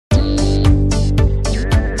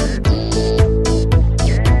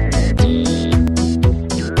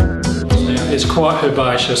quite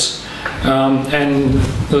herbaceous, and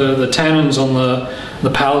the tannins on the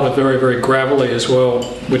palate are very, very gravelly as well,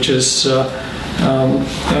 which is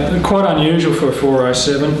quite unusual for a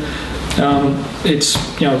 407. It's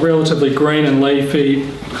relatively green and leafy,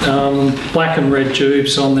 black and red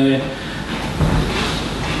tubes on there,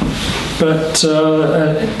 but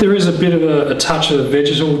there is a bit of a touch of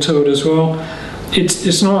vegetal to it as well.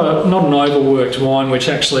 It's not an overworked wine, which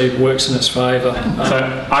actually works in its favour.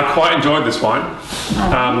 So I quite enjoyed this wine.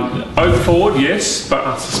 Oak forward, yes, but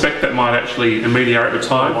I suspect that might actually ameliorate with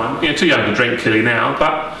time. Too young to drink clearly now,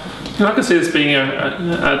 but I can see this being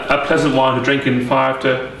a pleasant wine to drink in 5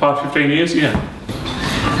 to 15 years. Yeah.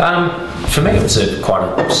 For me, it was quite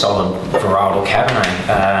a solid varietal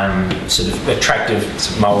Cabernet. Sort of attractive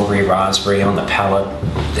mulberry, raspberry on the palate.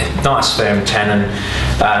 Nice firm tannin.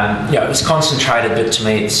 It was concentrated, but to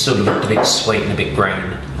me, it sort of looked a bit sweet and a bit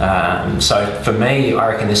green. So for me, I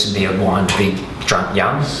reckon this would be a wine to be drunk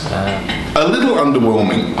young. A little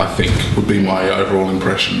underwhelming, I think, would be my overall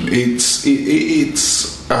impression. It's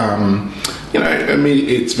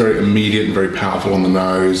it's very immediate and very powerful on the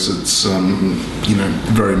nose. It's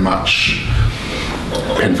very much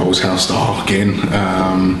Penfolds house style again.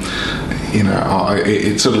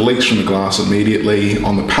 It sort of leaks from the glass immediately.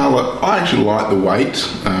 On the palate, I actually like the weight.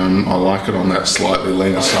 I like it on that slightly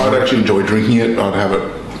leaner side. I actually enjoy drinking it. I'd have it,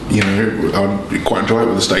 I'd quite enjoy it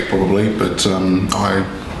with a steak probably, but I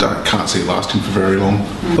can't see it lasting for very long.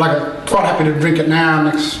 Like, I'm quite happy to drink it now,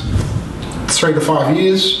 next 3 to 5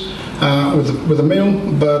 years. With a meal,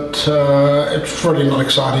 but it's really not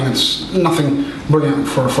exciting. It's nothing brilliant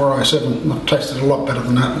for a 407. I've tasted a lot better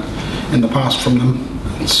than that in the past from them.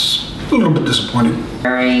 It's a little bit disappointing.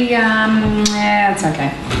 It's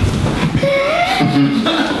okay.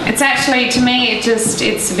 It's actually, to me,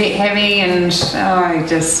 it's a bit heavy, and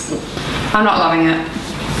I'm not loving it.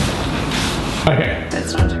 Okay.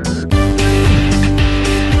 It's not